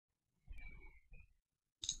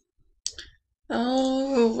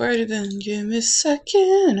Alrighty then, give me a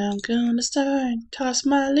second. I'm gonna start toss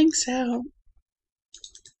my links out.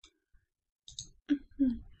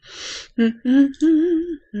 No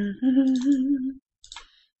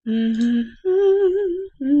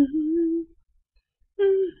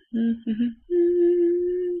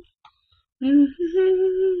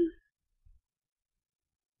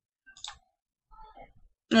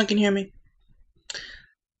one can hear me.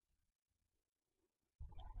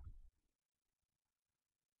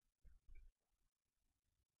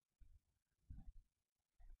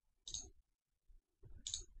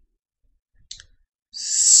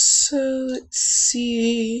 So let's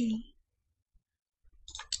see.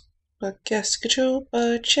 Podcast control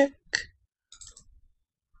bar check.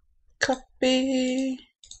 Copy.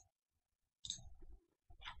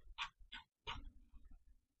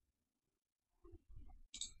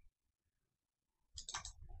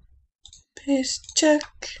 Paste check.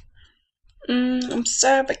 I'm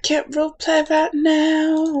sorry I can't roleplay right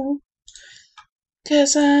now,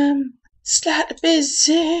 'cause I'm slightly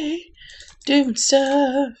busy doing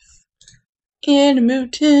stuff in a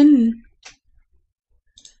mountain.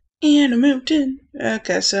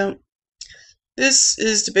 Okay, so this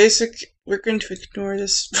is the basic. We're going to ignore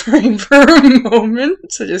this frame for a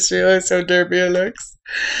moment. So just realize how derpy it looks.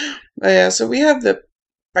 But yeah, so we have the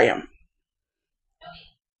bam.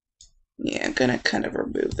 Yeah, I'm gonna kind of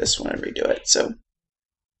remove this one and redo it. So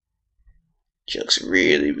it looks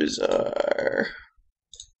really bizarre.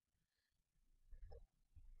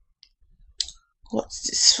 What's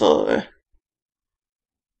this for?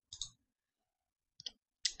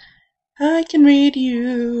 I can read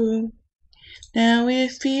you. Now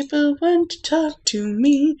if people want to talk to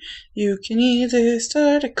me, you can either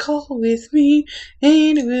start a call with me,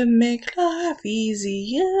 and it will make life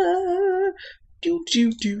easier. Do.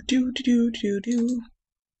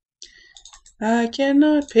 I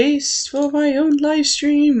cannot paste for my own live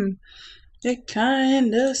stream. It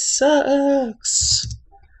kinda sucks.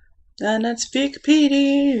 And that's big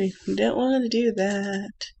PD. Don't want to do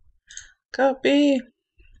that. Copy.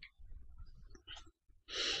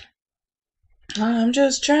 I'm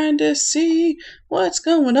just trying to see what's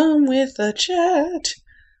going on with the chat.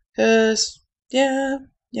 'Cause, yeah,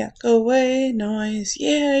 go away, noise.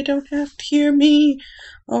 Yeah, I don't have to hear me.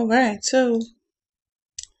 Alright, so.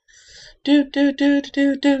 Today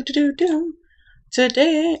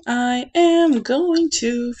I am going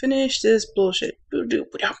to finish this bullshit.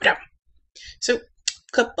 So,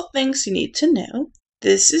 couple things you need to know.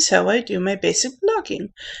 This is how I do my basic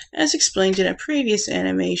blocking. As explained in a previous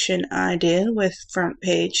animation I did with Front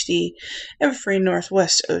Page, the Everfree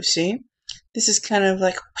Northwest OC. This is kind of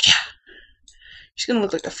like, she's gonna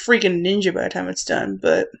look like a freaking ninja by the time it's done,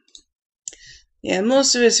 but yeah,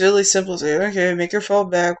 most of it's really simple. So, okay, make her fall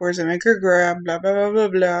backwards and make her grab, blah, blah, blah, blah,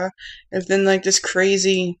 blah. And then, like, this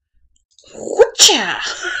crazy, whoocha!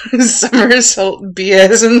 somersault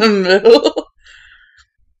BS in the middle.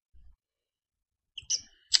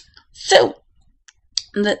 So,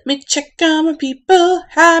 let me check on my people.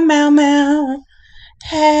 Hi, Mau.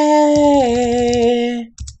 Hey.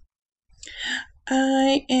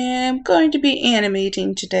 I am going to be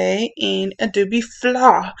animating today in Adobe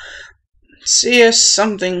Flaw. CS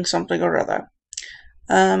something or other.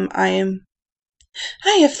 I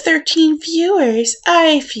have 13 viewers.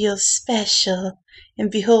 I feel special. And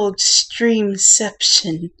behold,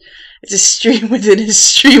 streamception. It's a stream within a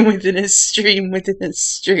stream within a stream within a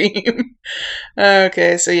stream.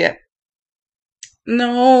 Okay, so yeah.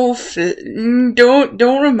 No,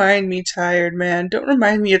 don't remind me, tired man. Don't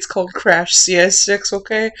remind me it's called Crash CS6,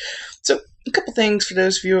 okay? So, a couple things for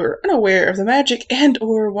those of you who are unaware of the magic and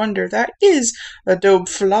or wonder that is Adobe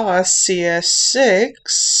Flaw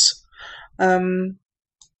CS6.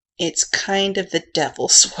 It's kind of the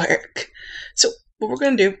devil's work. So, what we're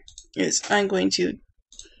going to do is I'm going to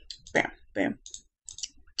bam,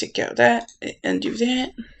 take out that and do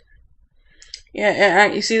that. Yeah,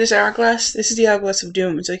 you see this hourglass? This is the hourglass of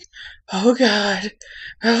doom. It's like, oh god,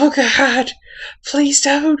 please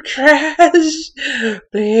don't crash,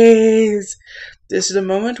 please. This is the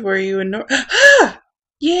moment where you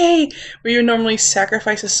yay! Where you normally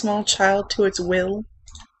sacrifice a small child to its will.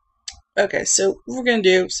 Okay, so what we're gonna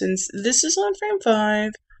do, since this is on frame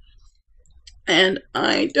 5, and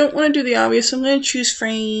I don't want to do the obvious, I'm gonna choose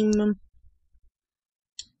frame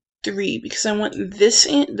 3 because I want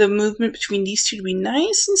the movement between these two to be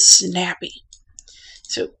nice and snappy.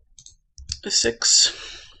 So, a 6.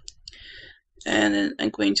 And then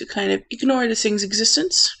I'm going to kind of ignore this thing's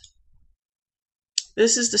existence.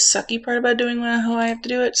 This is the sucky part about doing how I have to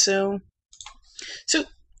do it, so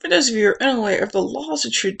For those of you who are unaware of the laws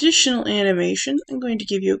of traditional animation, I'm going to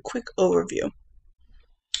give you a quick overview.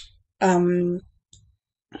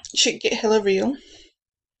 Should get hella real.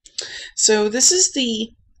 So this is the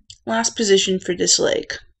last position for this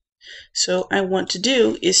leg. So I want to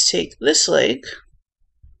do is take this leg,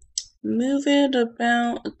 move it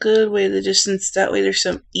about a good way the distance, that way there's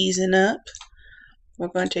some easing up. We're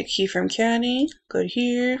going to take keyframe caddy, go to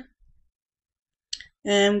here.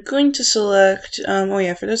 And I'm going to select, oh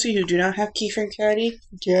yeah, for those of you who do not have keyframe caddy,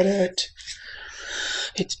 get it.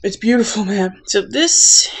 It's beautiful, man. So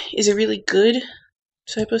this is a really good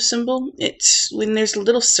type of symbol. It's when there's a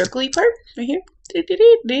little circly part right here.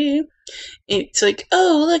 It's like,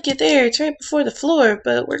 oh, look at there, it's right before the floor,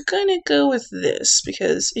 but we're gonna go with this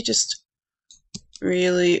because it just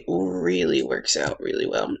really works out really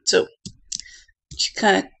well. So,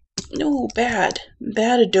 kind of, no, bad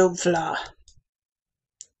Adobe flaw.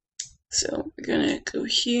 So, we're gonna go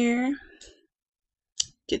here,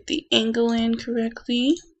 get the angle in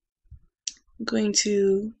correctly. I'm going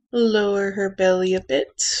to lower her belly a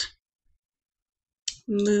bit,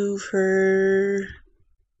 move her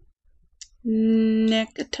neck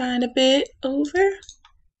a tiny bit over,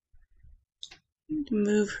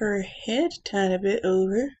 move her head a tiny bit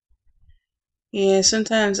over. Yeah,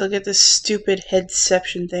 sometimes I'll get this stupid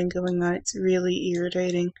headception thing going on. It's really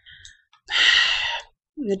irritating.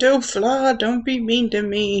 Adobe flaw, don't be mean to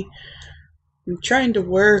me. I'm trying to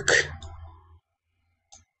work.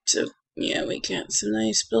 So, yeah, we got some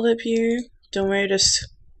nice build-up here. Don't worry, just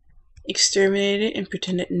exterminate it and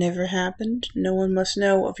pretend it never happened. No one must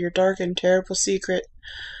know of your dark and terrible secret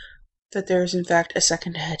that there is in fact a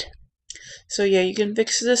second head. So yeah, you can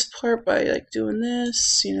fix this part by like doing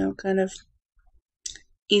this, you know, kind of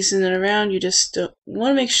easing it around. You just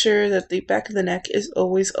want to make sure that the back of the neck is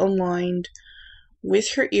always aligned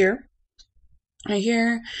with her ear right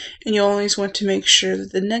here, and you always want to make sure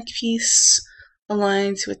that the neck piece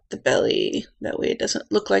aligns with the belly. That way it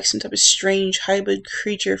doesn't look like some type of strange hybrid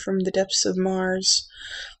creature from the depths of Mars.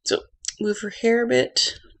 So move her hair a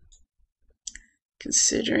bit,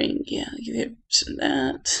 considering, yeah, give it some of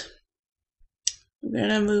that. I'm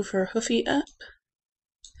gonna move her hoofy up.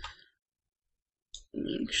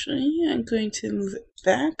 Actually, I'm going to move it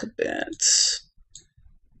back a bit.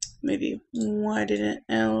 Maybe widen it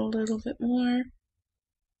out a little bit more.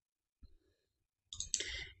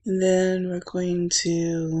 And then we're going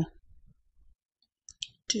to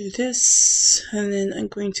do this, and then I'm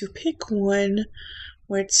going to pick one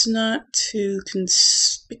where it's not too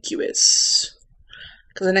conspicuous.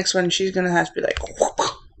 Because the next one, she's going to have to be like, whoop,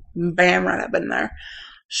 bam, right up in there.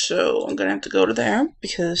 So I'm going to have to go to there,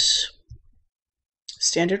 because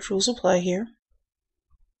standard rules apply here.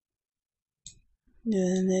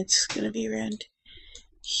 And it's going to be around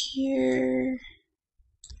here.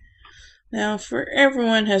 Now, for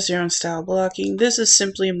everyone has their own style blocking. This is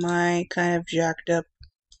simply my kind of jacked up,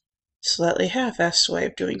 slightly half-assed way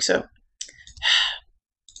of doing so.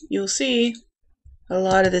 You'll see a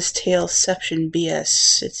lot of this tailception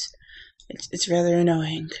BS. It's rather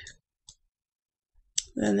annoying.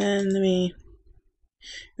 And then let me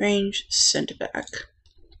range center back.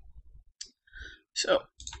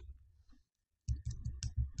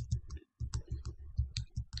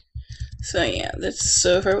 So yeah, that's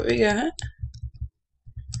so far what we got.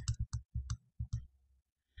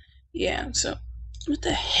 Yeah, so what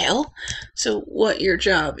the hell? So what your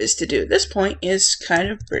job is to do at this point is kind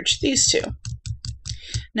of bridge these two.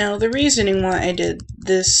 Now the reasoning why I did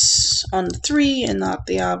this on the 3 and not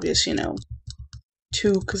the obvious,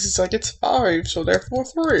 2, because it's like it's 5, so therefore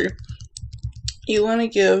 3. You want to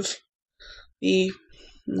give the,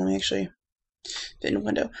 let me actually fit in a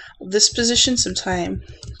window, this position some time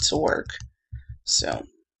to work. So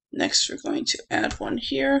next we're going to add one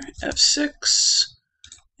here, F6,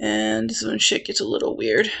 and this is when shit gets a little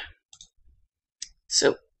weird.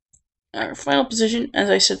 So our final position, as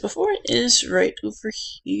I said before, is right over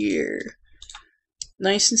here.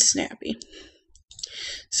 Nice and snappy.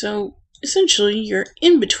 So essentially you're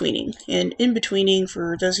in-betweening, and in-betweening,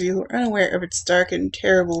 for those of you who are unaware of its dark and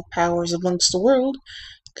terrible powers amongst the world,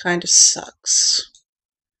 kind of sucks.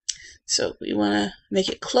 So we want to make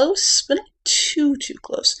it close, but not too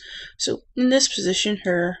close. So in this position,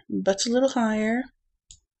 her butt's a little higher.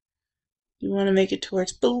 You want to make it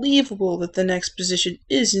towards believable that the next position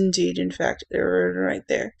is indeed, in fact, right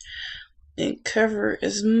there. And cover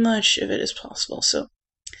as much of it as possible. So I'm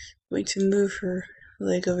going to move her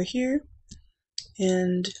leg over here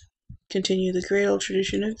and continue the great old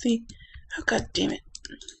tradition of the, oh god damn it.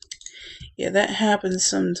 Yeah, that happens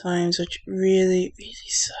sometimes, which really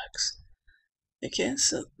sucks. Okay,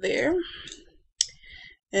 so there.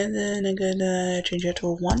 And then I'm gonna change it to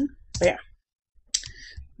a 1. But yeah.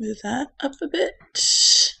 Move that up a bit.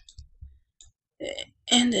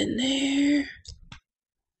 And then there.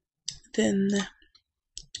 Then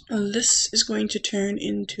this is going to turn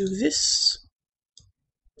into this.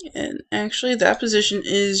 And actually that position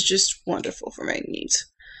is just wonderful for my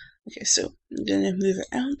needs. Okay, so I'm gonna move it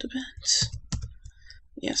out a bit.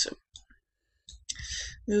 Yeah, so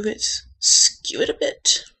move it, skew it a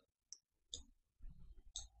bit.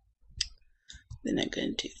 Then I'm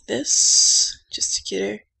gonna do this just to get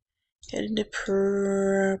her head into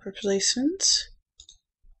proper placement.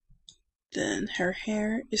 Then her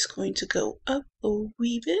hair is going to go up a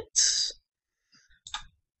wee bit.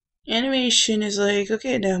 Animation is like,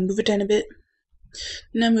 okay, now move it down a bit.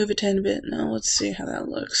 Now move it down a bit. Now let's see how that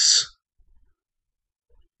looks.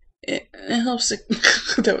 It helps to,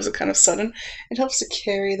 that was a kind of sudden. It helps to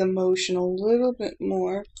carry the motion a little bit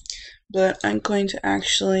more. But I'm going to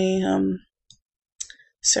actually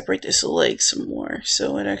separate this leg some more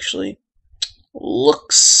so it actually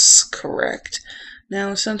looks correct.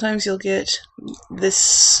 Now sometimes you'll get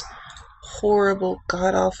this horrible,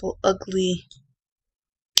 god-awful, ugly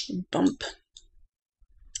bump.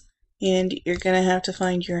 And you're gonna have to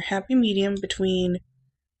find your happy medium between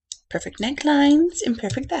perfect necklines and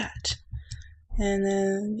perfect that. And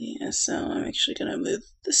then, yeah, so I'm actually gonna move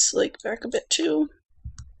this leg back a bit too.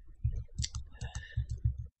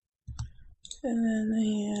 And then,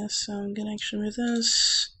 yeah, so I'm gonna actually move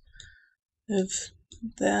this, move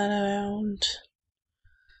that around.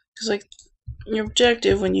 Because, like, your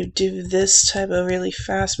objective when you do this type of really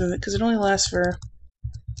fast movement, because it only lasts for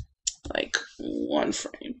like 1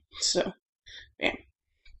 frame, so bam.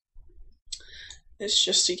 It's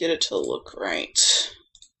just to get it to look right.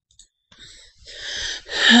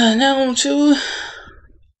 Now to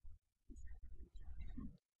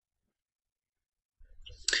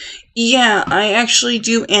yeah, I actually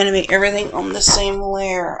do animate everything on the same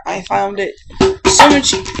layer. I found it so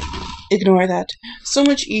much ignore that. So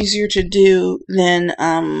much easier to do than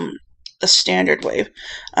a standard wave.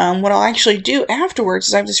 What I'll actually do afterwards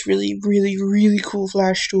is I have this really cool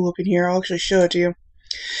flash tool up in here. I'll actually show it to you.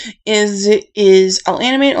 I'll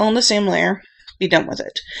animate on the same layer, be done with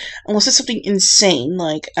it. Unless it's something insane,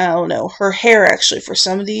 like, I don't know, her hair actually for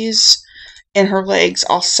some of these, and her legs,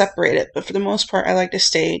 I'll separate it, but for the most part I like to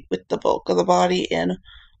stay with the bulk of the body in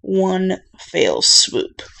one fell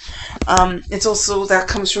swoop. It's also, that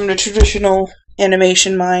comes from the traditional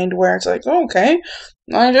animation mind where it's like, okay,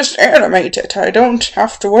 I just animate it. I don't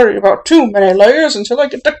have to worry about too many layers until I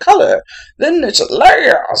get the color. Then it's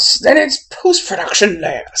layers. Then it's post-production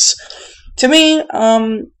layers. To me,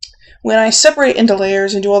 when I separate into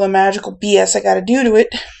layers and do all the magical BS I gotta do to it,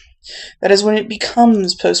 that is when it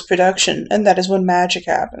becomes post-production, and that is when magic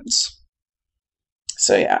happens.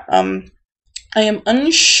 So yeah, I am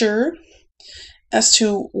unsure as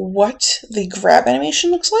to what the grab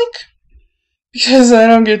animation looks like, because I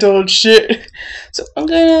don't get told shit. So I'm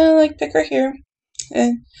gonna, like, pick her here,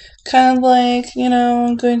 and kind of like, you know,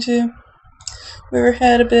 I'm going to move her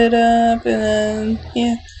head a bit up, and then,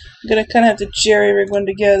 yeah, I'm gonna kind of have to jerry-rig one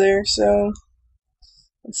together, so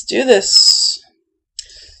let's do this.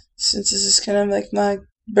 Since this is kind of like my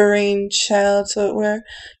brainchild, so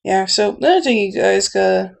yeah, so another thing you guys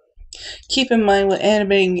gotta keep in mind when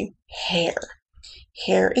animating hair.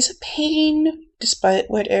 Hair is a pain,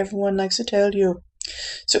 despite what everyone likes to tell you.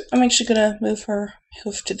 So I'm actually gonna move her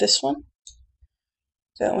hoof to this one.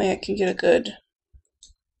 That way I can get a good,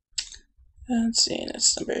 let's see,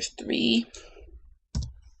 that's number 3.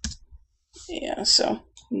 Yeah, so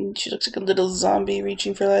she looks like a little zombie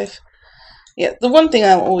reaching for life. Yeah, the one thing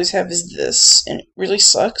I'll always have is this, and it really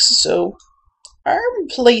sucks, so arm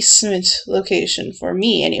placement location, for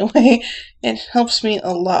me anyway, it helps me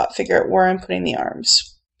a lot figure out where I'm putting the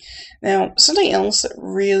arms. Now, something else that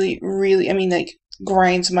really, I mean, like,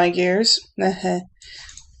 grinds my gears, there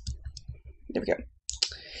we go,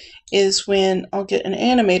 is when I'll get an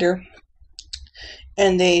animator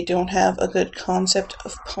and they don't have a good concept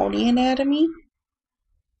of pony anatomy.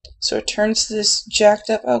 So it turns this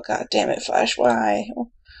jacked up, oh god damn it, Flash, why?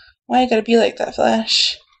 Why you gotta be like that,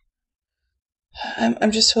 Flash?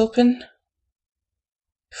 I'm just hoping.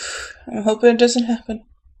 I'm hoping it doesn't happen.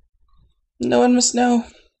 No one must know.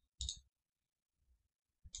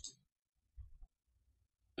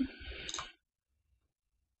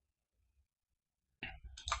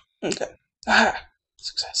 Okay. Ah,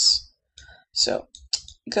 success. So,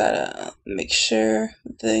 gotta make sure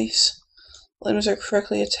these limbs are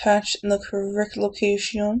correctly attached in the correct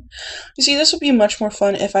location. You see, this would be much more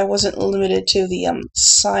fun if I wasn't limited to the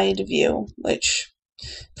side view, which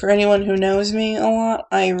For anyone who knows me a lot,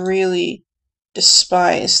 I really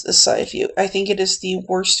despise the side view. I think it is the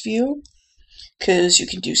worst view because you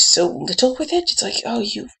can do so little with it. It's like, oh,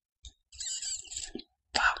 you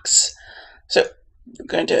fox. So we're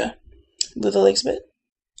going to move the legs a bit.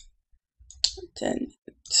 Then,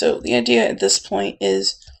 so the idea at this point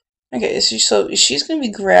is, okay, so she's going to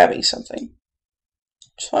be grabbing something.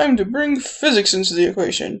 Time to bring physics into the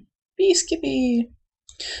equation. Be skippy.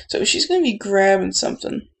 So she's going to be grabbing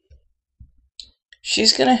something.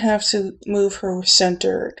 She's going to have to move her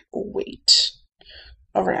centered weight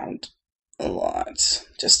around a lot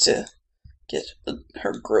just to get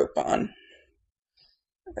her grip on.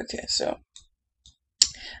 Okay, so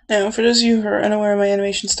now for those of you who are unaware of my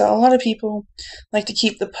animation style, a lot of people like to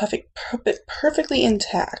keep the puppet perfectly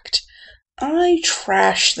intact. I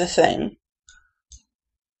trash the thing.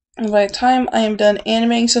 And by the time I am done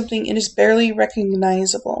animating something, it is barely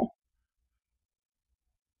recognizable.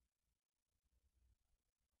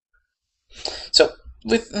 So,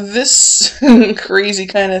 with this crazy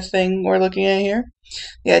kind of thing we're looking at here,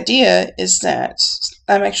 the idea is that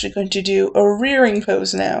I'm actually going to do a rearing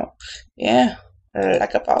pose now. Yeah,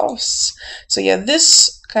 like a boss. So yeah,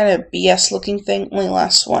 this kind of BS looking thing only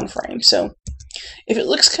lasts 1 frame. So if it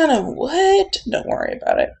looks kind of what, don't worry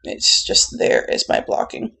about it. It's just there as my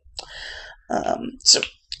blocking. So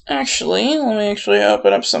actually, let me actually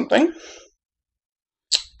open up something.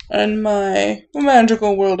 In my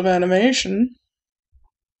magical world of animation,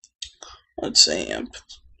 let's see,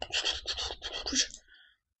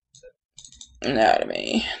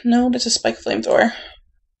 anatomy. No, that's a spike flamethrower.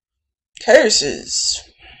 Curses.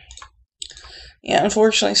 Yeah,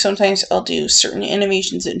 unfortunately, sometimes I'll do certain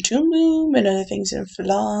animations in Toon Boom and other things in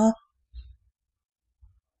Flaw.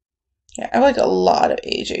 Yeah, I have like a lot of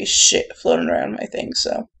AJ shit floating around my thing,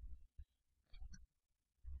 so.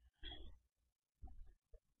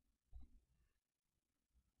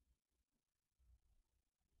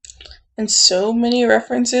 And so many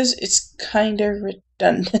references, it's kind of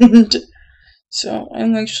redundant. So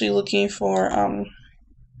I'm actually looking for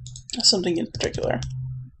something in particular.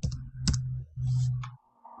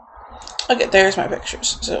 Okay, there's my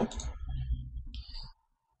pictures. So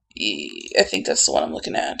I think that's the one I'm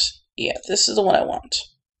looking at. Yeah, this is the one I want.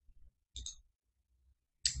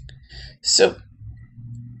 So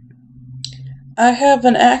I have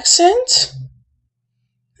an accent?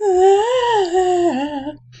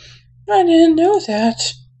 I didn't know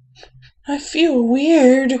that. I feel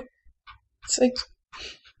weird. It's like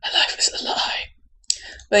my life is a lie.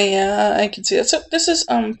 But yeah, I can see that. So this is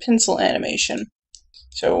pencil animation.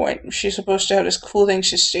 So when she's supposed to have this cool thing,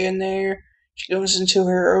 she's standing there. She goes into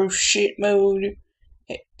her oh shit mode.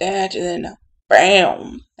 Hit that, and then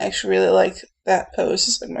bam! I actually really like that pose.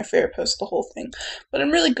 It's like my favorite pose of the whole thing. But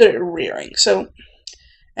I'm really good at rearing. So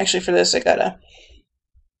actually for this, I gotta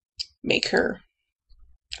make her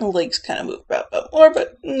legs kind of move about more,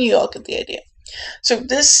 but you all get the idea. So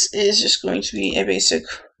this is just going to be a basic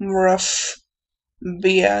rough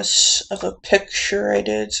BS of a picture I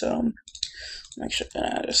did. So I'm actually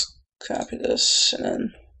gonna just copy this and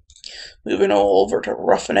then moving all over to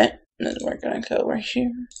roughing it, and then we're gonna go right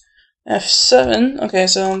here. F7. Okay,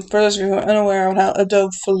 so for those of you who are unaware of how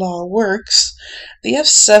Adobe Flaw works, the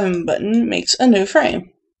F7 button makes a new frame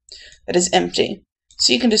that is empty.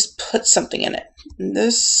 So you can just put something in it. And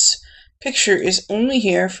this picture is only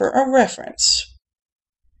here for a reference.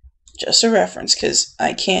 Just a reference, because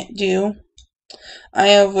I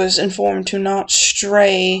was informed to not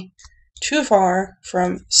stray too far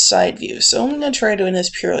from side view. So I'm going to try doing this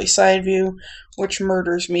purely side view, which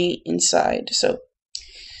murders me inside. So,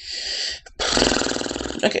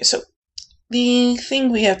 okay, so the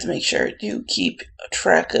thing we have to make sure to keep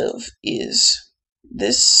track of is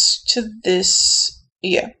this to this.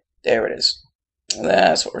 Yeah, there it is.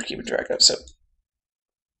 That's what we're keeping track of. So,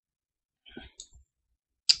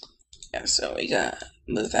 yeah, so we got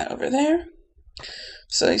move that over there.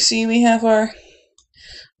 So you see we have our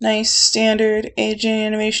nice standard AJ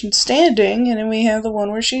animation standing, and then we have the one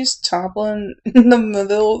where she's toppling in the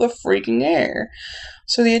middle of the freaking air.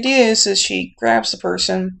 So the idea is she grabs the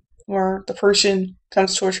person, or the person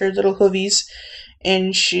comes towards her little hoovies,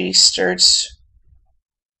 and she starts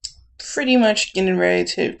pretty much getting ready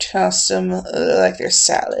to toss them like they're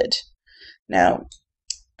salad. Now,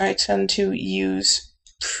 I tend to use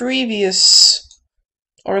previous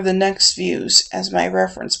or the next views as my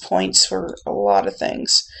reference points for a lot of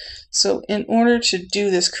things. So in order to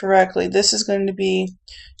do this correctly, this is going to be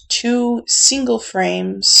 2 single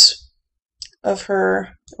frames of her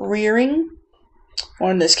rearing,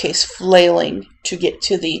 or in this case flailing, to get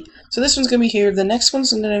to the So this one's going to be here. The next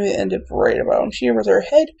one's going to end up right about here with her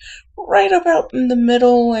head right about in the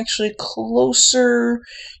middle, actually closer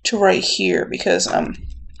to right here, because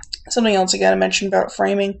something else I gotta mention about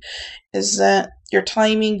framing is that your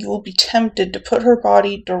timing, you will be tempted to put her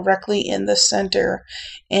body directly in the center,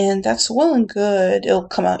 and that's well and good. It'll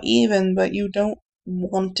come out even, but you don't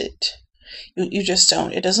want it. You just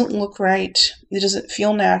don't. It doesn't look right. It doesn't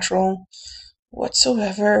feel natural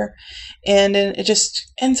whatsoever, and then it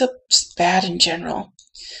just ends up just bad in general.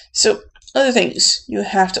 So, other things you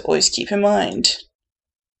have to always keep in mind.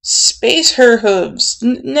 Space her hooves.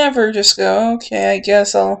 Never just go, okay, I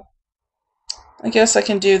guess I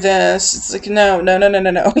can do this. It's like, no.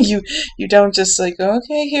 You don't just like,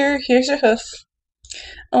 okay, here's your hoof.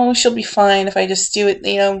 Oh, she'll be fine if I just do it,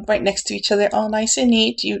 right next to each other, all nice and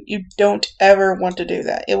neat. You don't ever want to do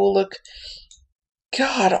that. It will look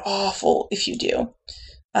god awful if you do.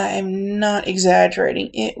 I'm not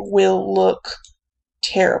exaggerating. It will look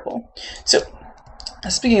terrible. So,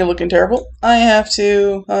 speaking of looking terrible, I have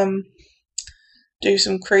to do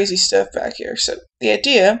some crazy stuff back here. So, the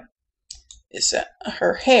idea is that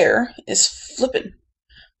her hair is flipping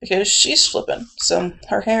because she's flipping, so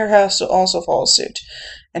her hair has to also follow suit,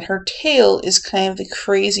 and her tail is kind of the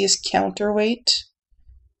craziest counterweight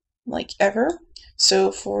like ever.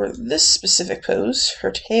 So for this specific pose,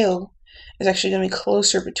 her tail is actually going to be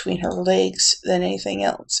closer between her legs than anything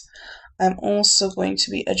else. I'm also going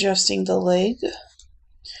to be adjusting the leg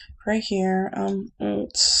right here.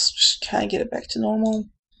 Let's just kind of get it back to normal.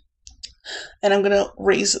 And I'm going to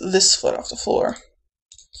raise this foot off the floor.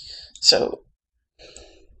 So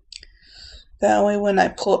that way when I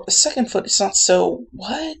pull up the second foot, it's not so,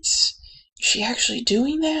 what? Is she actually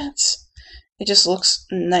doing that? It just looks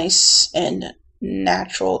nice and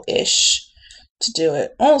natural-ish to do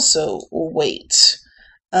it. Also, weight.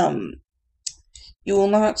 You will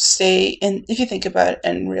not stay, and if you think about it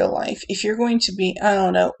in real life, if you're going to be, I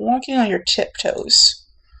don't know, walking on your tiptoes,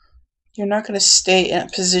 you're not going to stay in a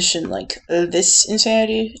position like this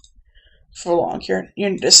insanity for long.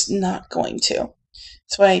 You're just not going to.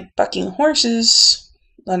 That's why bucking horses,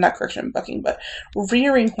 well, not correction, bucking, but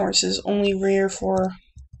rearing horses only rear for,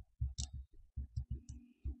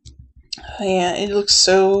 yeah, it looks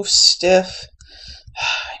so stiff.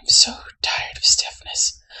 I'm so tired of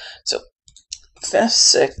stiffness. So,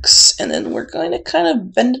 F6, and then we're going to kind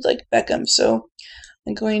of bend it like Beckham. So,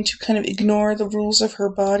 I'm going to kind of ignore the rules of her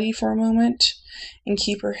body for a moment and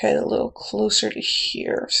keep her head a little closer to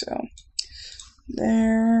here. So,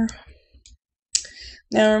 there.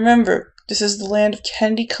 Now remember, this is the land of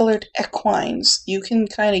candy-colored equines. You can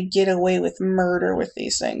kind of get away with murder with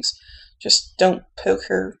these things. Just don't poke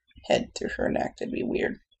her head through her neck. That'd be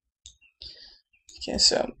weird. Okay,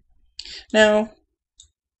 so now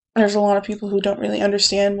there's a lot of people who don't really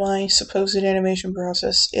understand my supposed animation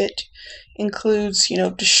process. It includes,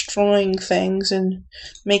 destroying things and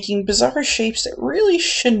making bizarre shapes that really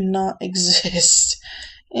should not exist.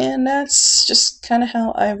 And that's just kind of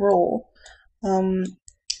how I roll. And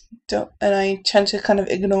I tend to kind of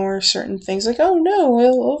ignore certain things, like, oh no,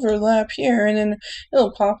 it'll overlap here, and then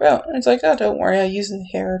it'll pop out. And it's like, oh, don't worry, I use the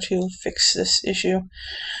hair to fix this issue.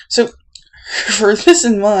 So, for this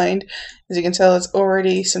in mind, as you can tell, it's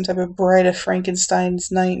already some type of Bride of Frankenstein's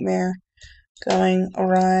nightmare going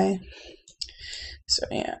awry. So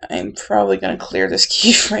yeah, I'm probably going to clear this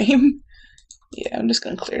keyframe. Yeah, I'm just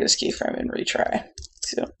going to clear this keyframe and retry.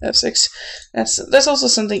 So, F6. That's also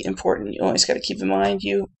something important you always got to keep in mind.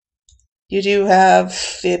 You do have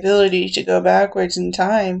the ability to go backwards in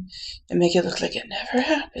time and make it look like it never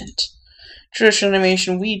happened. Traditional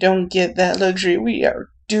animation, we don't get that luxury. We are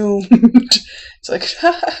doomed. It's like,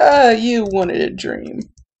 ha ha ha, you wanted a dream.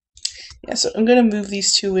 Yeah, so I'm going to move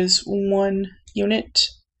these two as one unit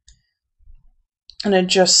and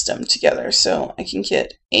adjust them together so I can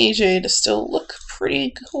get AJ to still look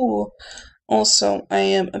pretty cool. Also, I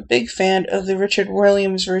am a big fan of the Richard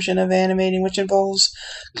Williams version of animating, which involves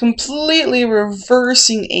completely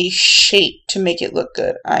reversing a shape to make it look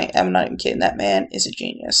good. I am not even kidding. That man is a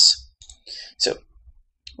genius. So,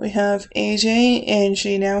 we have AJ, and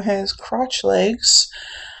she now has crotch legs.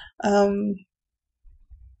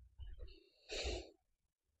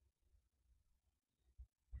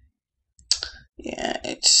 Yeah,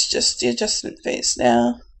 it's just the adjustment phase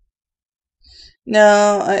now.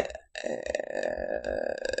 No,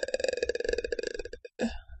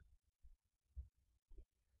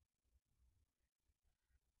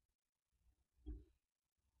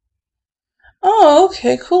 oh,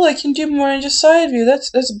 okay, cool. I can do more than just side view. That's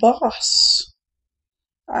boss.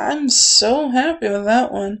 I'm so happy with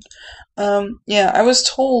that one. Yeah, I was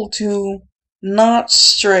told to not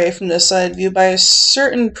stray from the side view by a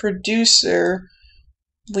certain producer.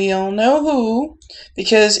 We all know who,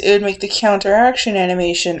 because it would make the counteraction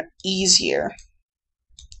animation easier.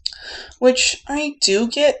 Which I do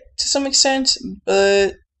get to some extent,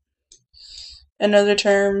 but in other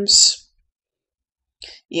terms,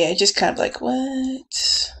 yeah, just kind of like,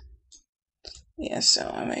 what? Yeah, so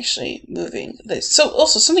I'm actually moving this. So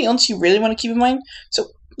also, something else you really want to keep in mind. So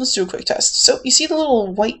let's do a quick test. So you see the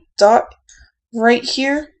little white dot right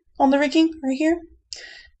here on the rigging, right here?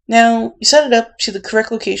 Now, you set it up to the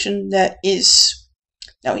correct location that is...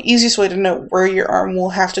 Now, the easiest way to know where your arm will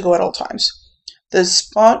have to go at all times. The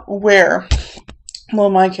spot where, well,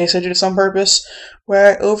 in my case, I did this on purpose,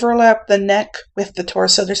 where I overlap the neck with the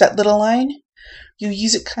torso, there's that little line. You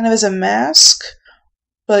use it kind of as a mask,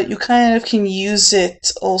 but you kind of can use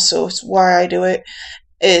it also, it's why I do it,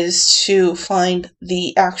 is to find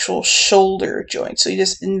the actual shoulder joint. So you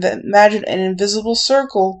just imagine an invisible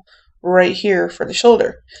circle right here for the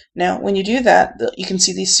shoulder. Now, when you do that, you can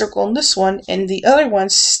see the circle in this one, and the other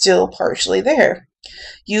one's still partially there.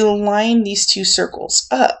 You line these two circles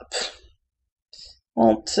up.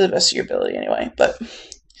 Well, to the best of your ability anyway, but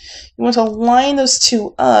you want to line those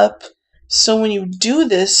two up so when you do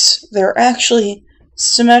this, they're actually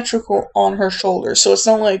symmetrical on her shoulders. So it's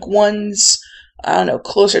not like one's, I don't know,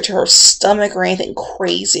 closer to her stomach or anything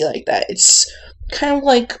crazy like that. It's kind of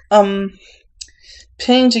like,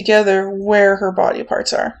 pinning together where her body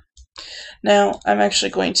parts are. Now, I'm actually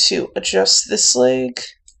going to adjust this leg.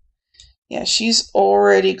 Yeah, she's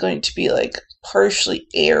already going to be like partially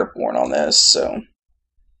airborne on this, so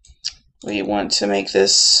we want to make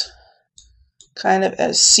this kind of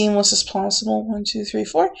as seamless as possible. 1, 2, 3,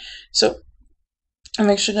 4. So I'm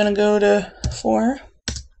actually going to go to 4.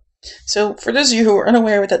 So for those of you who are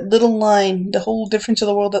unaware with that little line, the whole difference of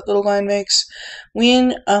the world that little line makes,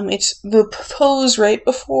 when it's the pose right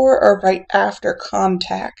before or right after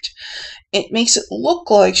contact, it makes it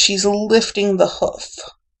look like she's lifting the hoof.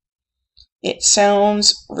 It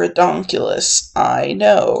sounds redonkulous, I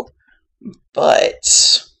know,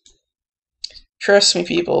 but trust me,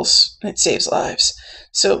 peoples, it saves lives.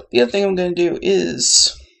 So the other thing I'm going to do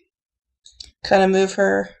is kind of move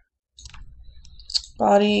her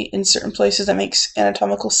body in certain places that makes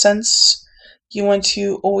anatomical sense. You want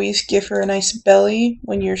to always give her a nice belly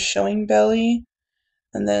when you're showing belly.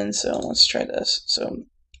 And then, so let's try this. So,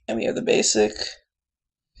 and we have the basic.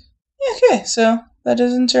 Yeah, okay, so that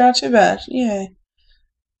doesn't turn out too bad. Yay.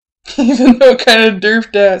 Even though it kind of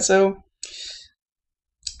derped out, so.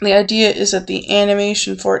 The idea is that the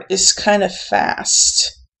animation for it is kind of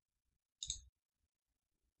fast.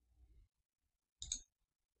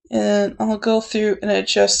 And I'll go through and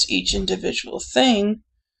adjust each individual thing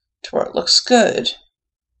to where it looks good.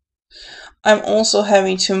 I'm also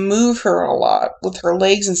having to move her a lot with her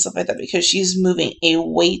legs and stuff like that because she's moving a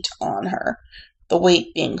weight on her, the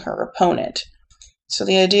weight being her opponent. So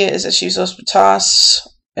the idea is that she's supposed to toss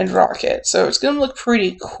and rock it. So it's going to look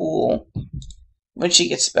pretty cool when she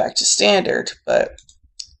gets back to standard. But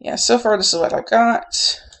yeah, so far this is what I've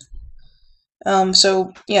got.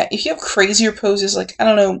 So yeah, if you have crazier poses, like, I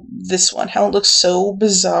don't know, this one, how it looks so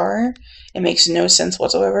bizarre, it makes no sense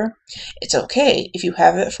whatsoever, it's okay if you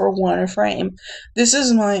have it for one frame. This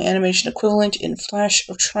is my animation equivalent in Flash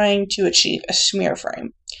of trying to achieve a smear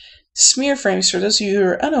frame. Smear frames, for those of you who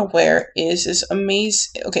are unaware, is this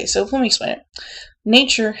amazing... Okay, so let me explain it.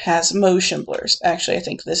 Nature has motion blurs. Actually, I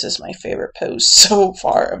think this is my favorite pose so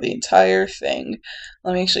far of the entire thing.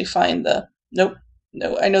 Let me actually find the... Nope.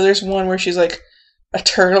 No, I know there's one where she's like a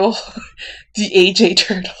turtle, the AJ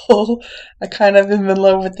turtle. I kind of am in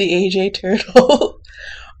love with the AJ turtle.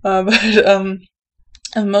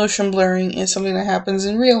 Motion blurring is something that happens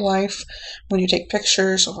in real life when you take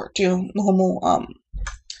pictures or do normal,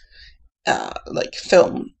 like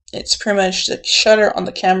film. It's pretty much the shutter on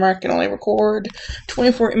the camera can only record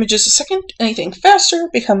 24 images a second. Anything faster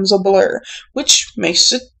becomes a blur, which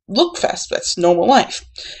makes it look fast. That's normal life.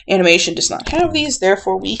 Animation does not have these,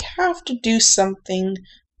 therefore we have to do something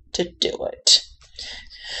to do it.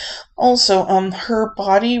 Also, her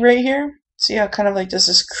body right here, see how kind of like does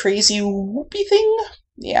this crazy whoopy thing?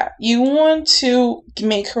 Yeah, you want to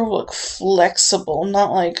make her look flexible,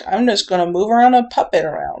 not like, I'm just gonna move around a puppet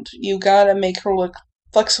around. You gotta make her look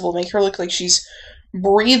flexible, make her look like she's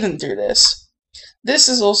breathing through this. This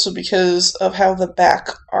is also because of how the back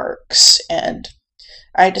arcs, and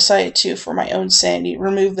I decided to, for my own sanity,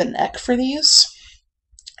 remove the neck for these.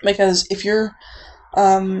 Because if you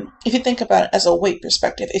think about it as a weight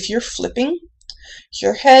perspective, if you're flipping,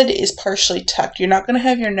 Your head is partially tucked. You're not going to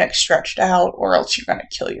have your neck stretched out, or else you're going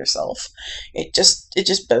to kill yourself. It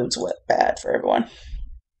just bodes bad for everyone.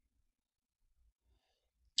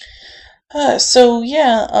 So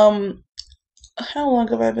yeah, how long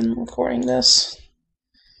have I been recording this?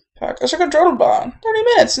 Podcast are controlled by 30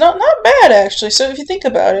 minutes. Not bad actually. So if you think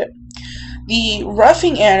about it, the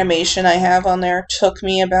roughing animation I have on there took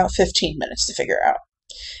me about 15 minutes to figure out.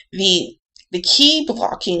 The key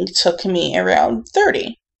blocking took me around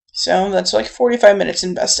 30. So that's like 45 minutes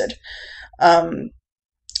invested.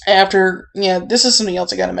 After, this is something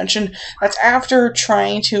else I gotta mention. That's after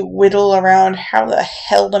trying to whittle around how the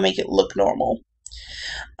hell to make it look normal.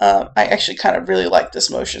 I actually kind of really like this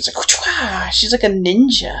motion. It's like, she's like a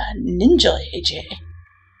ninja AJ.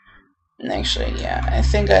 And actually, yeah, I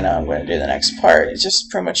think I know I'm going to do the next part. It's just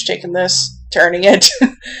pretty much taking this, turning it.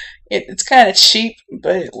 It's kind of cheap,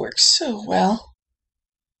 but it works so well.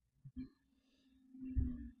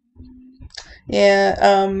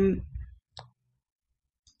 Yeah,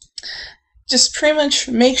 just pretty much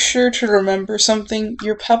make sure to remember something.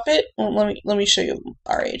 Your puppet, well, let me show you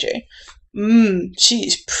our AJ.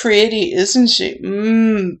 She's pretty, isn't she?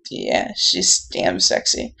 Yeah, she's damn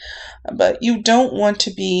sexy. But you don't want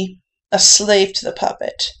to be a slave to the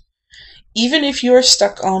puppet. Even if you're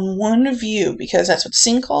stuck on one view, because that's what the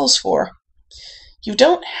scene calls for, you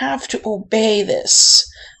don't have to obey this.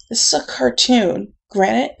 This is a cartoon.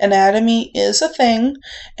 Granted, anatomy is a thing,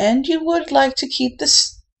 and you would like to keep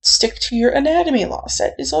this stick to your anatomy laws.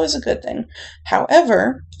 That is always a good thing.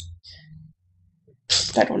 However,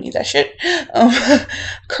 I don't need that shit.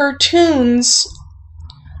 Cartoons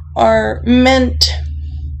are meant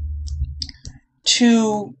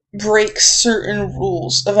to break certain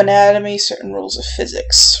rules of anatomy, certain rules of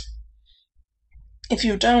physics. If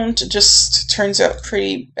you don't, it just turns out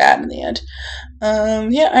pretty bad in the end.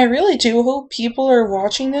 Yeah, I really do hope people are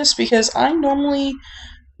watching this, because I normally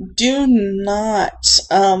do not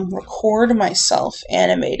record myself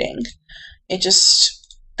animating.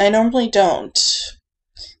 I normally don't.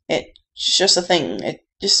 It's just a thing. It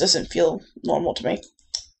just doesn't feel normal to me.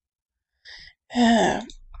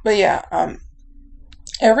 But yeah,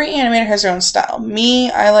 every animator has their own style.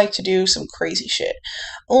 Me, I like to do some crazy shit.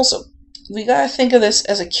 Also, we gotta think of this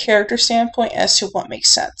as a character standpoint as to what makes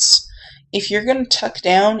sense. If you're gonna tuck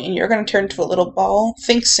down and you're gonna turn into a little ball,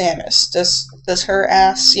 think Samus. Does her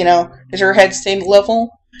ass, does her head stay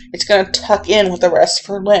level? It's gonna tuck in with the rest of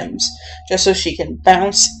her limbs, just so she can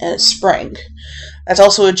bounce and spring. That's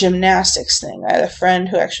also a gymnastics thing. I had a friend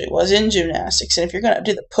who actually was in gymnastics, and if you're gonna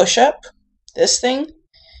do the push-up, this thing,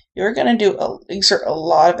 you're gonna exert a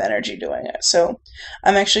lot of energy doing it. So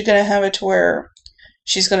I'm actually gonna have it to where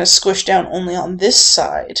she's gonna squish down only on this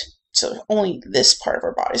side. So only this part of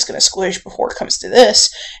her body is going to squish before it comes to this.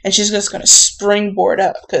 And she's just going to springboard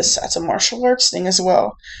up, because that's a martial arts thing as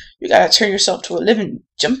well. You got to turn yourself to a living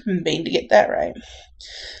jumping bean to get that right.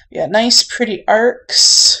 Yeah, nice pretty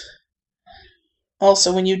arcs.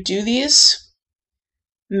 Also, when you do these,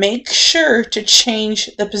 make sure to change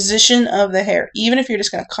the position of the hair. Even if you're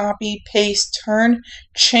just going to copy, paste, turn,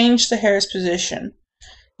 change the hair's position.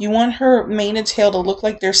 You want her mane and tail to look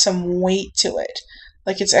like there's some weight to it.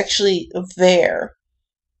 Like it's actually there.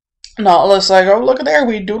 Not just like, oh, look at there,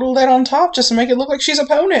 we doodled that on top just to make it look like she's a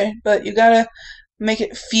pony. But you gotta make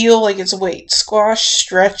it feel like it's weight. Squash,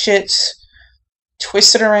 stretch it,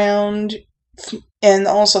 twist it around. And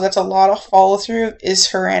also, that's a lot of follow through, is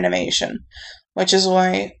her animation. Which is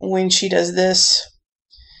why when she does this,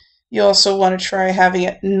 you also want to try having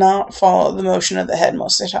it not follow the motion of the head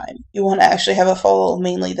most of the time. You want to actually have it follow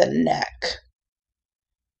mainly the neck.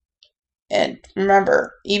 And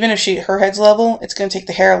remember, even if her head's level, it's going to take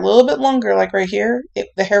the hair a little bit longer, like right here.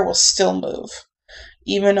 The hair will still move,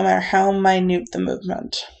 even no matter how minute the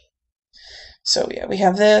movement. So yeah, we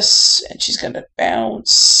have this, and she's going to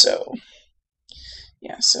bounce. So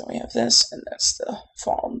yeah, so we have this, and that's the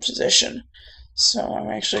fallen position. So I'm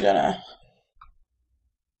actually going to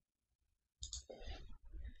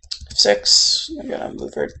 6. I'm going to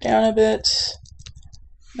move her down a bit.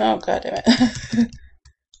 Oh, god damn it.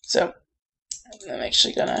 So I'm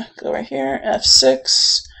actually gonna go right here,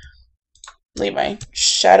 F6, leave my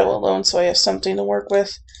shadow alone so I have something to work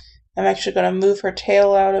with. I'm actually gonna move her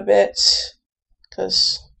tail out a bit,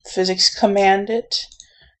 because physics command it.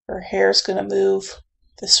 Her hair's gonna move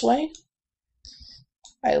this way.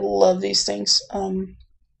 I love these things.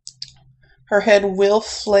 Her head will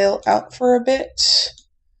flail out for a bit,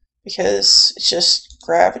 because it's just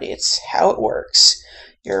gravity, it's how it works.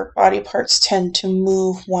 Your body parts tend to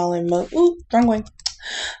move while in motion. Ooh, wrong way.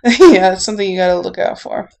 Yeah, that's something you gotta look out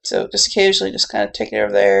for. So just occasionally just kind of take it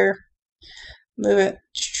over there, move it,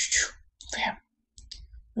 bam,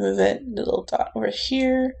 move it, little dot over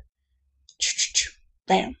here,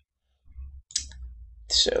 bam.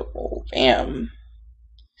 So, bam.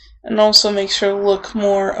 And also makes her look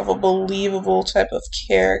more of a believable type of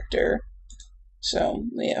character. So,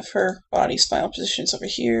 we have her body spinal positions over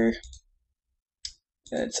here.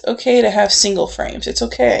 It's okay to have single frames. It's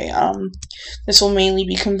okay. This will mainly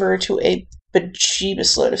be converted to a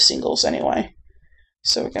bejeebus load of singles anyway.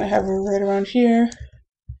 So we're going to have her right around here.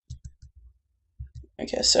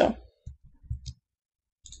 Okay, so.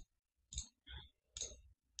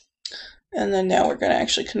 And then now we're going to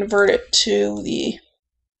actually convert it to the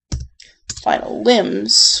final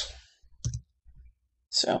limbs.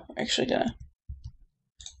 So we're actually going to.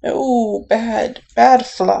 Oh, bad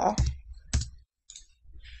flaw.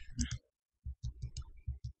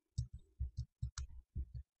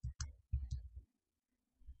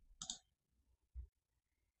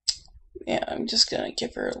 Yeah, I'm just going to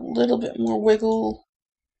give her a little bit more wiggle.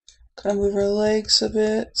 Kind of move her legs a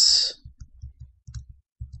bit.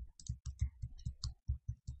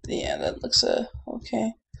 Yeah, that looks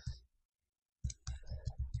okay.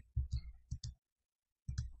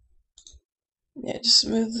 Yeah, just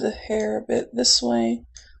move the hair a bit this way.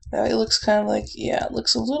 That way it looks kind of like, yeah, it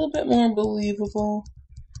looks a little bit more believable.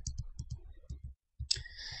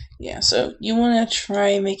 Yeah, so you want to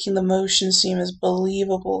try making the motion seem as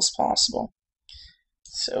believable as possible.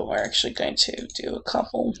 So we're actually going to do a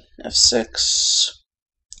couple F6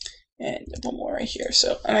 and one more right here.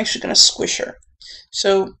 So I'm actually going to squish her.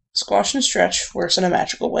 So squash and stretch works in a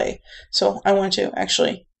magical way. So I want to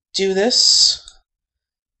actually do this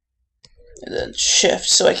and then shift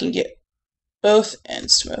so I can get both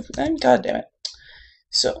ends to move. And god damn it.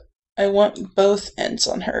 So I want both ends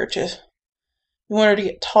on her to. We want her to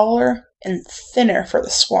get taller and thinner for the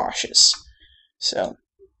squashes. So,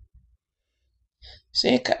 see,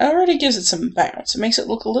 it already gives it some bounce. It makes it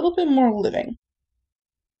look a little bit more living.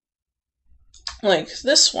 Like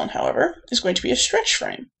this one, however, is going to be a stretch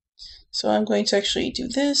frame. So I'm going to actually do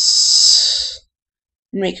this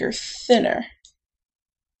and make her thinner.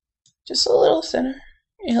 Just a little thinner.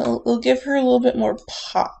 It'll give her a little bit more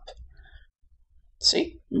pop.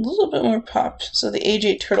 See? A little bit more pop. So the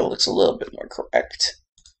AJ turtle looks a little bit more correct.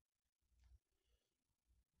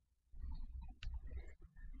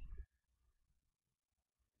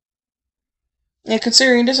 Yeah,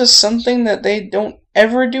 considering this is something that they don't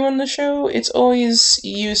ever do in the show, it's always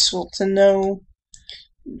useful to know.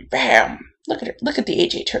 Bam! Look at her. Look at the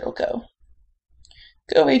AJ turtle go.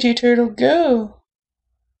 Go, AJ turtle, go!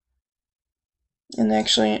 And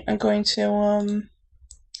actually, I'm going to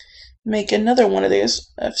make another one of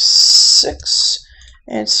these, F6,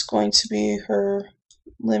 and it's going to be her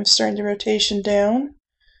limb starting the rotation down.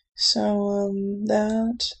 So,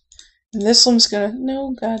 that. And this limb's gonna,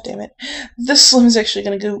 no, god damn it. This limb's actually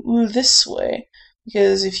gonna go this way,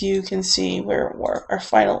 because if you can see where our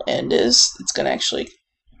final end is, it's gonna actually.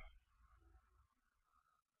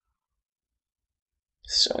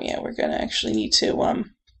 So yeah, we're gonna actually need to,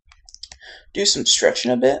 do some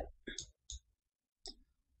stretching a bit.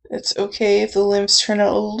 It's okay if the limbs turn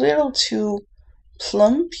out a little too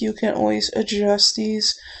plump. You can always adjust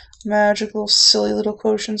these magical, silly little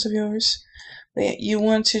potions of yours. But yeah, you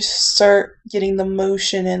want to start getting the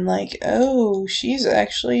motion in, like, oh, she's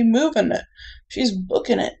actually moving it. She's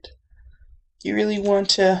booking it. You really want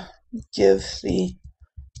to give the.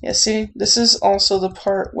 Yeah, see, this is also the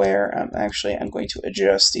part where I'm going to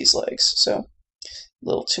adjust these legs. So, a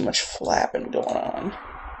little too much flapping going on.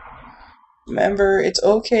 Remember, it's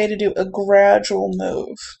okay to do a gradual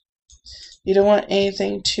move. You don't want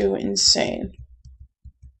anything too insane.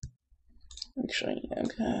 Actually, I'm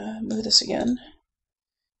gonna move this again.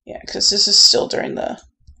 Yeah, because this is still during the.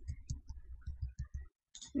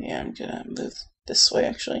 Yeah, I'm gonna move this way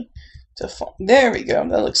actually. There we go.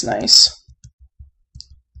 That looks nice.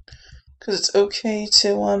 Because it's okay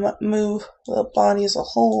to move the body as a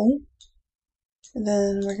whole. And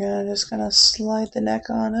then we're gonna just kind of slide the neck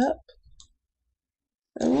on up.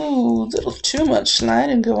 Ooh, a little too much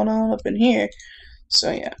sliding going on up in here.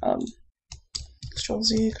 So yeah, Control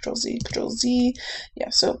Z, Control Z, Control Z. Yeah,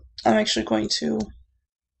 so I'm actually going to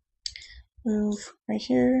move right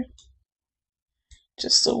here.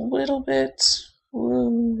 Just a little bit. Whoa,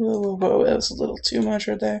 whoa, whoa, that was a little too much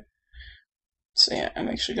right there. So yeah, I'm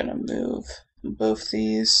actually gonna move both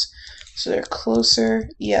these so they're closer.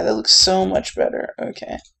 Yeah, that looks so much better.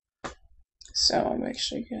 Okay. So I'm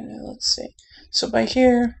actually gonna, let's see. So by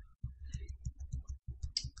here,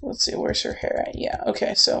 let's see, where's her hair at? Yeah,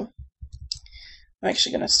 okay, so I'm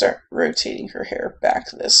actually gonna start rotating her hair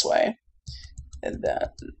back this way. And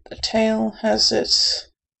the tail has its.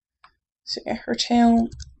 So yeah, her tail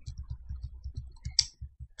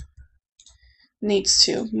needs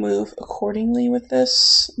to move accordingly with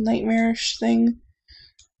this nightmarish thing.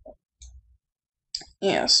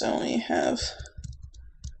 Yeah, so we have.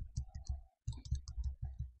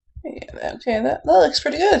 Yeah, okay, that looks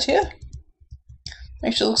pretty good, yeah.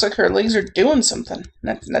 Actually looks like her legs are doing something.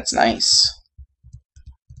 That's nice.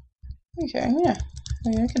 Okay, yeah.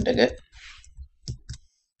 I can dig it.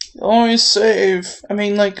 Always save. I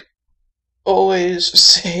mean, like, always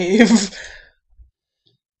save.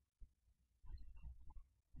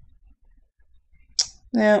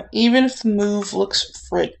 Now, even if the move looks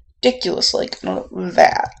ridiculous, like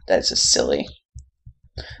that's just silly.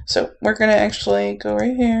 So we're gonna actually go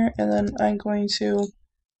right here, and then I'm going to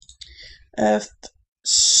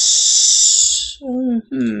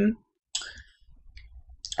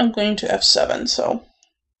I'm going to F7. So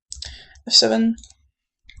F7.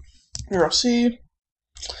 You'll see.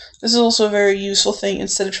 This is also a very useful thing.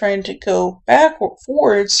 Instead of trying to go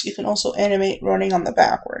forwards, you can also animate running on the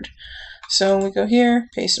backward. So we go here,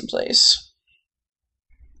 paste in place.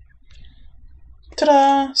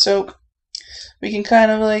 Ta-da! So we can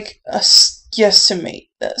kind of like guesstimate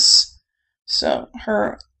this. So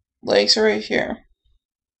her legs are right here.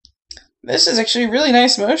 This is actually a really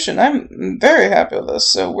nice motion. I'm very happy with this.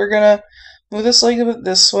 So we're gonna move this leg a bit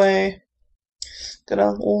this way.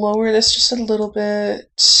 Gonna lower this just a little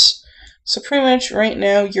bit. So pretty much right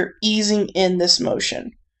now you're easing in this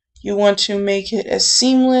motion. You want to make it as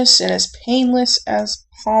seamless and as painless as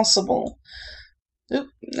possible. Oop,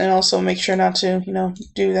 and also make sure not to,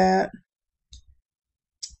 do that.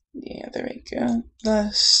 Yeah, there we go.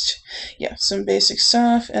 Yeah, some basic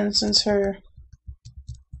stuff, and since her...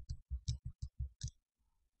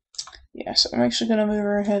 Yeah, so I'm actually gonna move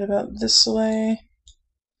her head about this way.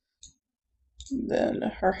 Then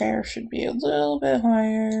her hair should be a little bit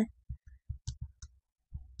higher.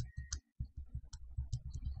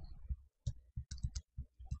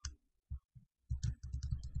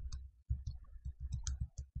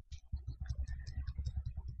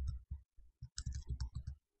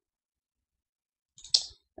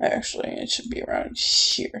 Actually, it should be around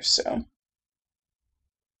here, so...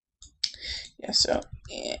 Yeah, so...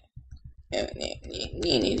 Yeah.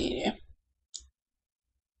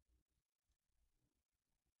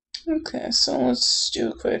 Okay, so let's do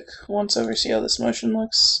a quick once over, see how this motion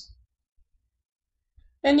looks.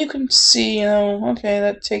 And you can see, okay,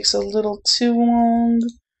 that takes a little too long.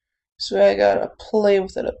 So I gotta play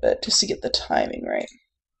with it a bit just to get the timing right.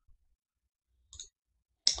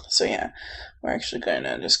 So yeah, we're actually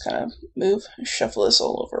gonna just kind of shuffle this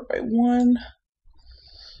all over by one.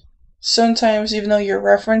 Sometimes, even though your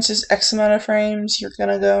reference is X amount of frames, you're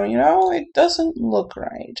gonna go, it doesn't look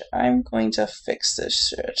right. I'm going to fix this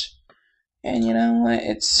shit. And you know what?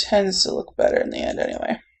 It tends to look better in the end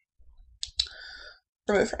anyway.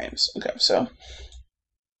 Remove frames. Okay, so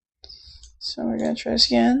we're gonna try this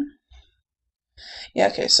again. Yeah,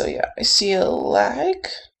 okay, so yeah, I see a lag.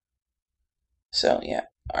 So yeah,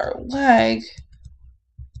 our lag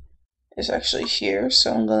is actually here,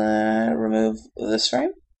 so I'm gonna remove this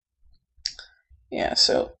frame. Yeah,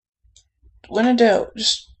 so when in doubt,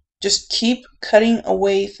 just keep cutting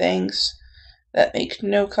away things that make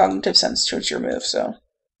no cognitive sense towards your move, so.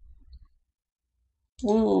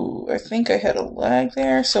 Ooh, I think I had a lag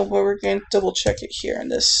there, so we're going to double check it here in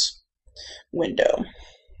this window.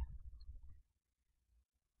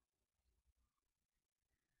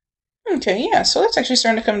 Okay, yeah, so that's actually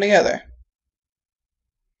starting to come together.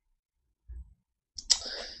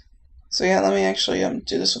 So yeah, let me actually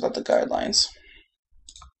do this without the guidelines.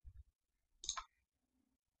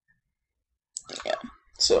 Yeah,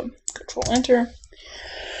 so Control Enter.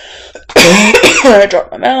 I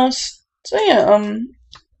dropped my mouse. So yeah,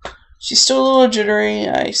 she's still a little jittery.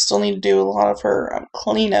 I still need to do a lot of her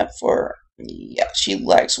cleanup for. Yeah, she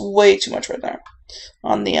lags way too much right now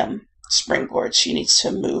on the springboard. She needs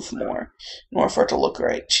to move more in order for it to look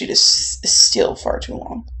right. She just is still far too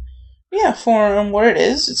long. Yeah, for what it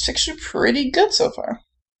is, it's actually pretty good so far.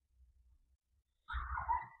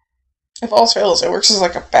 If all fails, it works as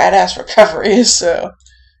like a badass recovery, so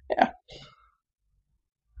yeah.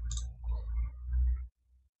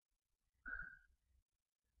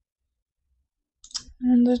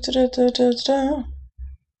 And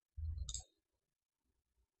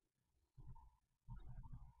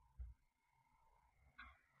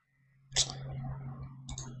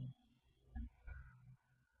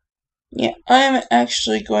yeah, I'm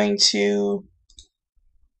actually going to...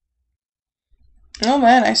 Oh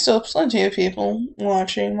man, I still have plenty of people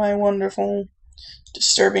watching my wonderful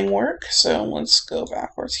disturbing work. So let's go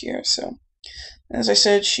backwards here. So as I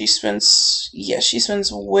said, she spends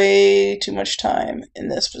way too much time in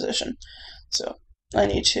this position. So I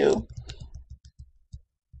need to.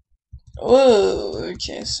 Whoa.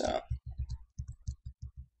 Okay. So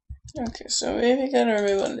maybe I gotta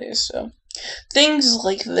remove one of these. So things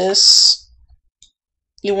like this,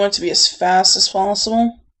 you want it to be as fast as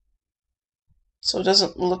possible, so it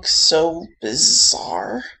doesn't look so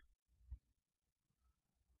bizarre.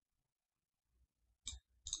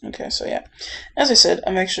 Okay, so yeah. As I said,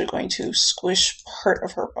 I'm actually going to squish part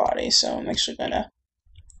of her body, so I'm actually gonna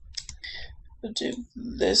do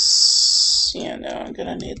this. Yeah, no, I'm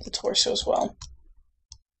gonna need the torso as well.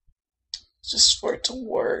 Just for it to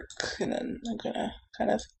work, and then I'm gonna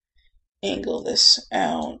kind of angle this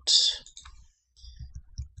out.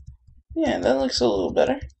 Yeah, that looks a little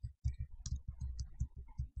better.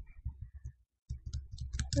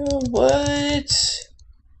 Oh, what?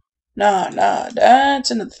 Nah,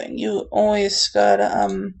 that's another thing. You always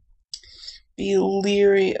gotta, be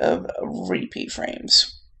leery of repeat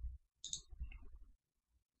frames.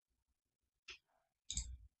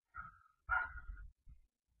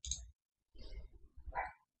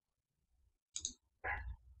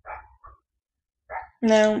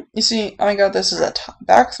 Now, you see, I got this as a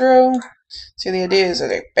back throw. See, the idea is that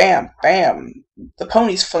like, bam, bam, the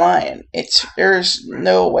pony's flying. There's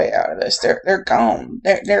no way out of this. They're gone.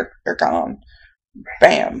 They're gone.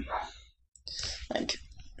 Bam. Like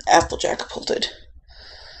Applejack pulled it.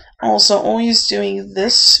 Also, always doing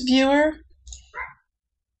this viewer.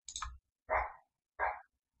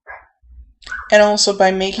 And also by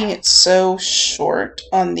making it so short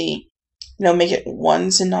on the, make it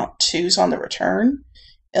ones and not twos on the return,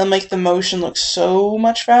 it'll make the motion look so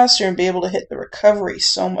much faster and be able to hit the recovery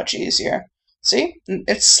so much easier. See?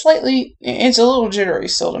 It's a little jittery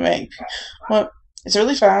still to make, but it's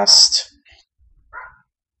really fast.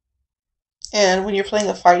 And when you're playing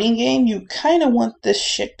a fighting game, you kind of want this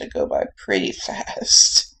shit to go by pretty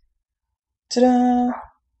fast. Ta-da!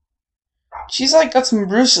 She's like got some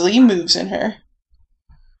Bruce Lee moves in her.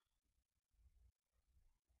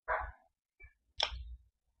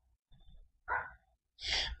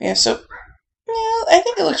 Yeah, so yeah, I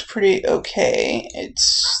think it looks pretty okay.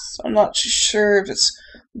 I'm not sure if it's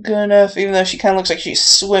good enough, even though she kind of looks like she's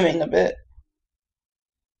swimming a bit.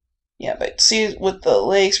 Yeah, but see with the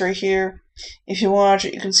legs right here, if you watch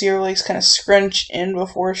it, you can see her legs kind of scrunch in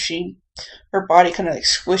before her body kind of like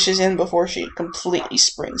squishes in before she completely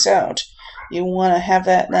springs out. You want to have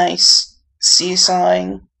that nice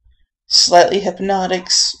seesawing, slightly hypnotic.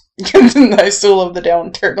 I still love the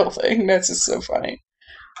down turtle thing. That's just so funny.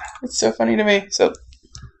 It's so funny to me. So.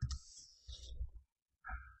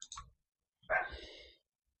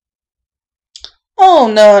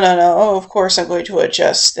 Oh, no. Oh, of course I'm going to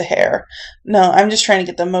adjust the hair. No, I'm just trying to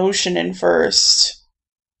get the motion in first.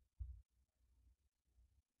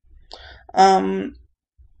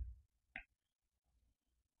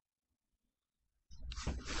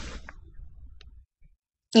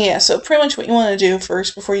 Yeah, so pretty much what you want to do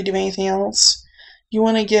first before you do anything else, you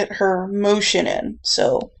want to get her motion in.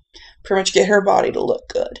 So pretty much get her body to look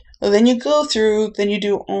good. And then you go through, then you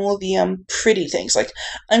do all the pretty things, like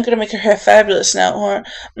I'm gonna make her hair fabulous now, or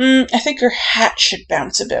I think her hat should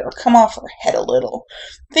bounce a bit, or come off her head a little.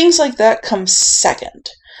 Things like that come second.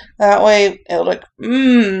 That way it'll look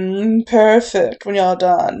perfect when you're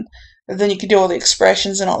done. And then you can do all the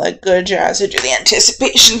expressions and all that good jazz and do the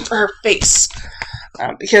anticipation for her face.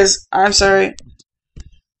 Because I'm sorry.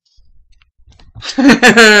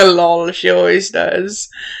 Lol, she always does.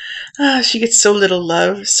 She gets so little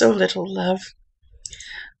love. So little love.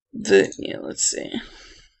 Let's see.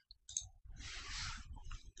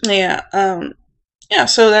 Yeah,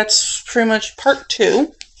 so that's pretty much part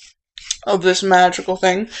 2 of this magical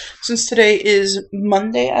thing. Since today is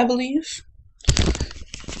Monday, I believe.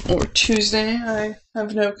 Or Tuesday. I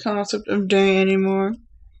have no concept of day anymore.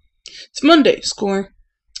 It's Monday, score.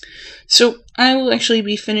 So I will actually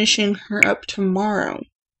be finishing her up tomorrow.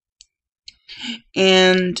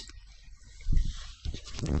 And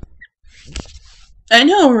I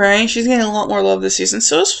know, right? She's getting a lot more love this season.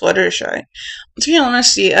 So is Fluttershy. To be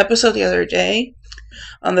honest, the episode the other day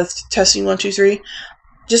on the testing 1, 2, 3,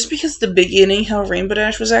 just because the beginning, how Rainbow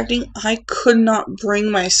Dash was acting, I could not bring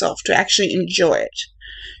myself to actually enjoy it.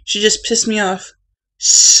 She just pissed me off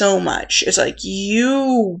so much. It's like,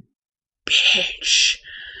 you bitch.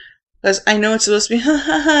 Because I know it's supposed to be,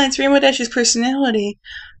 it's Rainbow Dash's personality,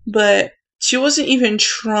 but she wasn't even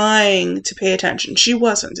trying to pay attention. She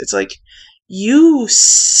wasn't. It's like, you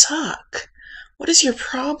suck. What is your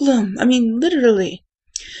problem? I mean, literally.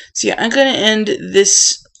 So yeah, I'm going to end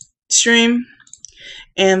this stream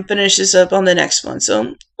and finish this up on the next one.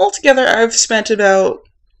 So altogether, I've spent about,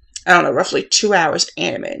 I don't know, roughly 2 hours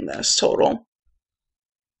animating this total.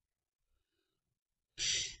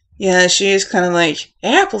 Yeah, she is kind of like,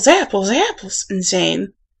 apples, apples, apples,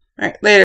 insane. Alright, later.